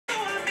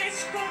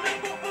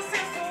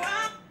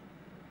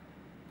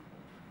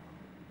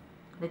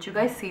Did you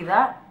guys see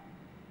that?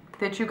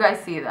 Did you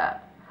guys see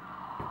that?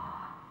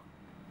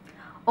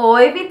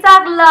 Oi,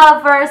 Vittar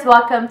lovers!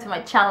 Welcome to my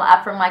channel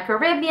Afro My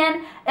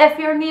Caribbean. If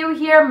you're new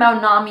here,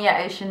 meu nome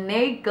é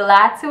Sinead.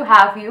 Glad to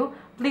have you.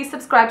 Please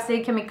subscribe so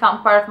you can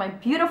become part of my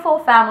beautiful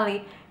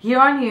family here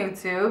on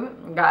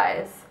YouTube.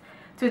 Guys,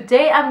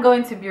 today I'm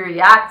going to be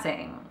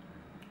reacting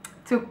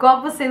to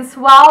Corpo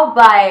Sensual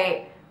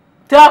by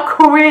the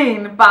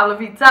Queen, PABLLO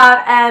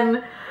VITTAR,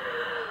 and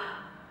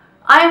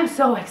I am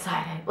so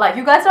excited. Like,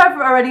 you guys have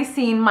already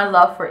seen my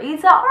love for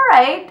Isa,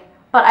 alright,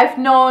 but I've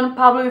known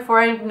PABLLO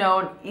before I've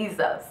known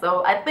Isa,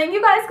 so I think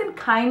you guys can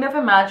kind of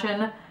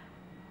imagine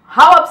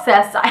how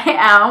obsessed I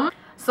am.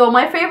 So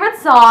my favorite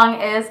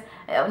song is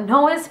Eu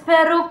não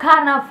espero o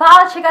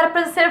carnaval chegar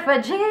pra ser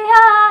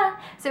vadia,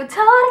 seu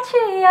todo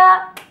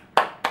dia.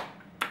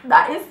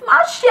 That is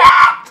my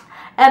shit!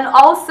 And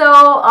also,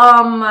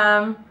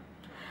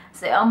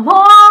 Seu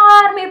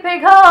amor me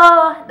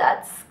pegou.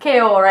 That's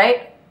KO,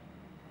 right?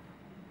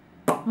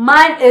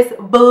 Mine is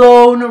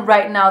blown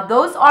right now.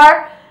 Those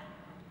are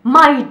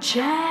my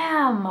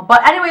jam.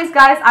 But anyways,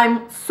 guys,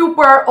 I'm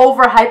super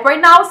overhyped right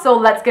now, so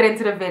let's get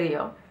into the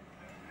video.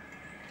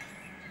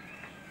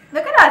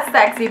 Look at that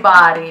sexy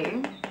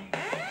body.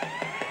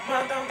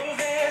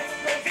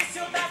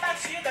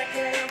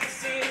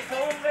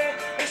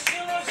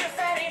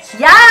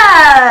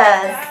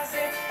 Yes!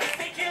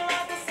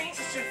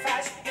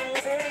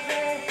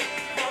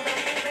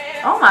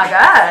 Oh my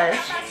gosh.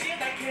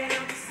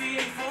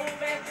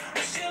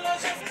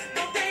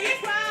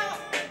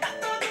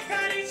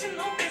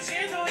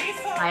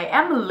 I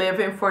am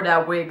living for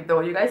that wig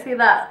though. You guys see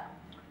that?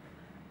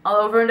 All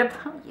over the...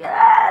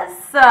 Yes!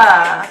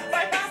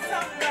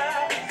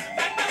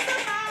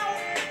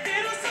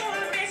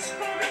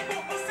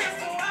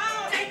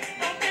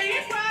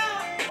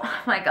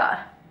 Oh my god.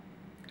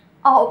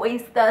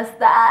 Always does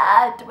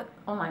that.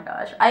 Oh my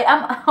gosh. I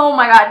am... Oh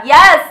my god.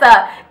 Yes!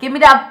 Give me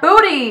that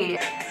booty!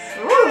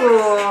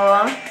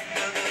 Ooh.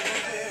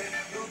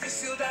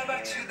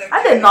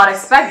 I did not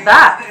expect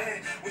that.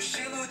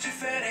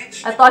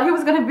 I thought he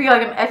was gonna be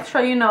like an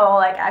extra, you know,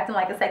 like acting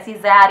like a sexy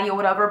zaddy or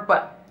whatever,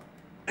 but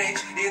I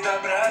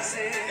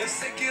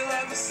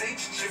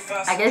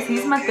guess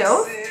he's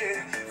Mateus.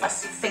 I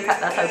think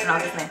that's how you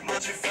pronounce his name.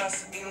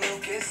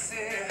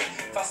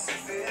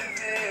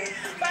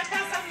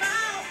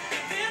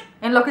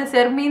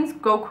 Enloquecer means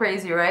go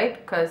crazy, right?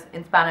 Because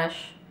in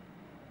Spanish,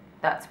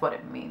 that's what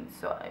it means.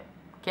 So I'm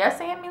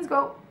guessing it means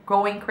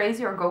going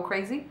crazy or go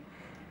crazy.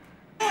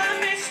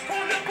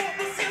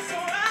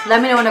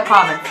 Let me know in the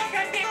comments.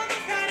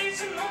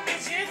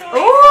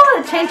 Ooh,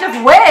 the change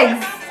of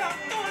wigs.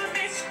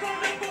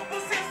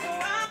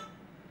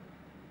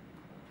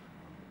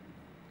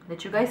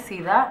 Did you guys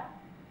see that?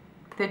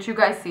 Did you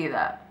guys see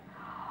that?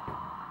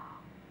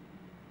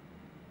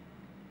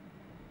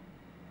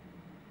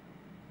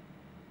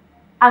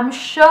 I'm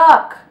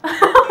shook.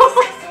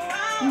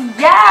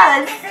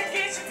 Yes.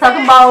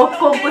 Talking about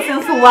Corpo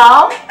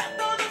Sensual.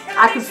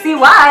 I can see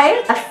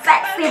why. A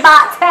sexy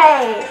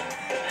body.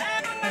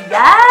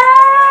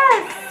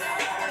 Yes.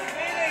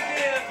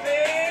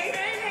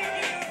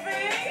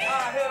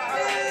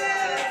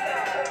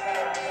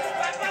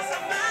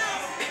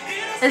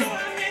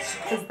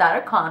 Is that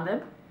a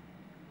condom?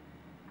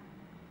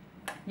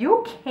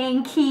 You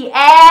kinky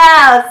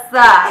ass.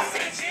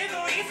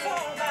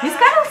 He's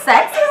kind of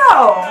sexy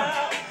though.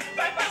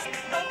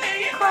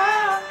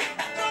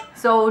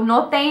 So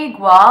no tem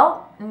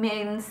igual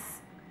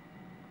means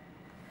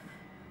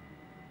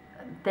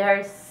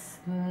there's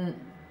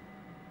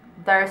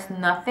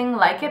nothing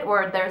like it,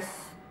 or there's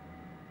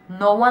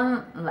no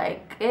one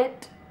like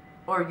it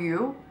or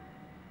you.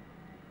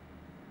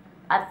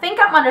 I think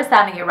I'm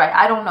understanding it right.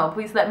 I don't know.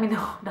 Please let me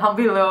know down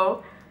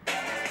below.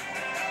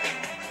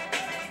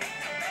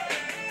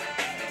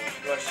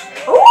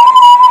 Ooh!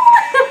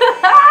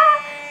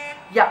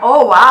 Yeah,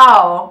 oh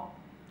wow.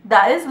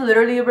 That is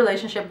literally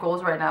relationship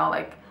goals right now.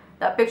 Like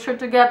that picture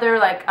together,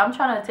 like I'm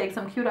trying to take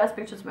some cute ass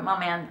pictures with my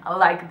man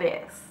like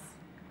this.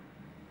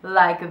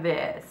 Like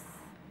this.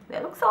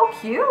 They look so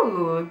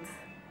cute.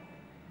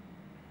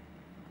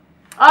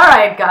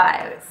 Alright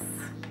guys.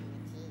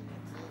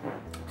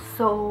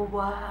 So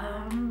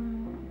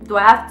do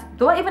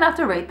I even have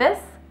to rate this?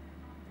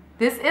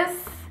 This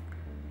is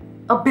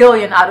a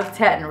billion out of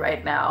 10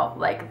 right now.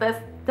 Like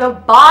the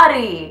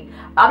body.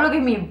 PABLLO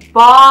gave me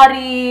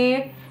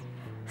body,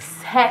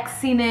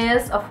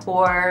 sexiness, of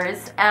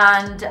course,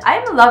 and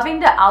I'm loving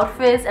the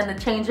outfits and the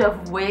change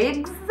of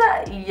wigs.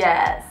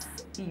 Yes,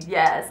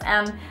 yes.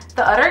 And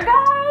the other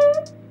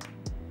guy,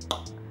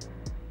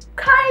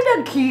 kind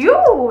of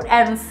cute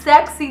and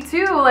sexy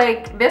too.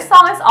 Like this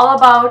song is all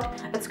about,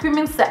 it's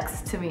screaming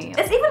sex to me.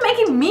 It's even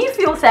making me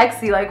feel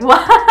sexy. Like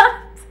what?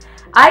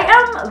 I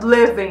am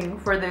living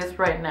for this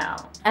right now.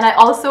 And I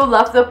also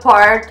love the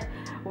part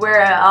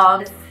where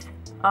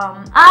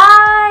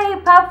ay,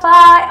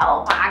 Papa,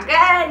 oh my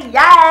god,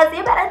 yes,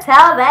 you better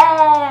tell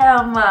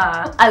them.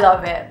 I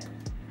love it.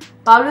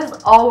 PABLLO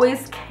is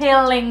always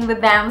killing the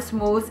dance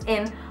moves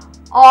in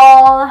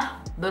all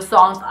the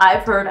songs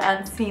I've heard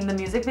and seen the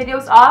music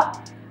videos of.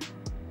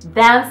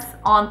 Dance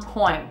on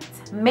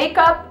point.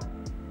 Makeup,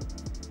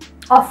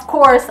 of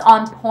course,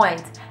 on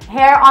point.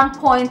 Hair on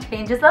point.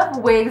 Changes of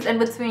wigs in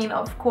between,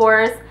 of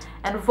course.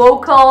 And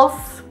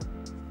vocals.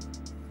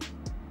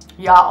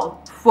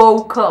 Y'all,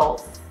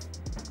 vocals.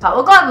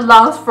 Pablo got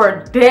lungs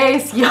for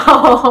days,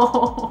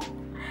 yo.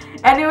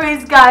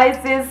 Anyways,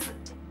 guys,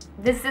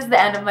 this is the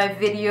end of my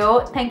video.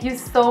 Thank you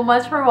so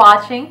much for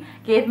watching.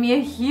 Gave me a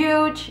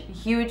huge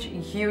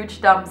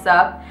thumbs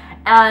up.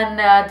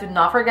 And do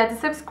not forget to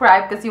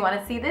subscribe because you want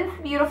to see this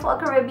beautiful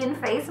Caribbean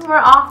face more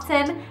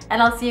often.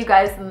 And I'll see you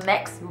guys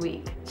next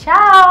week.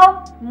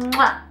 Ciao!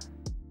 Mwah.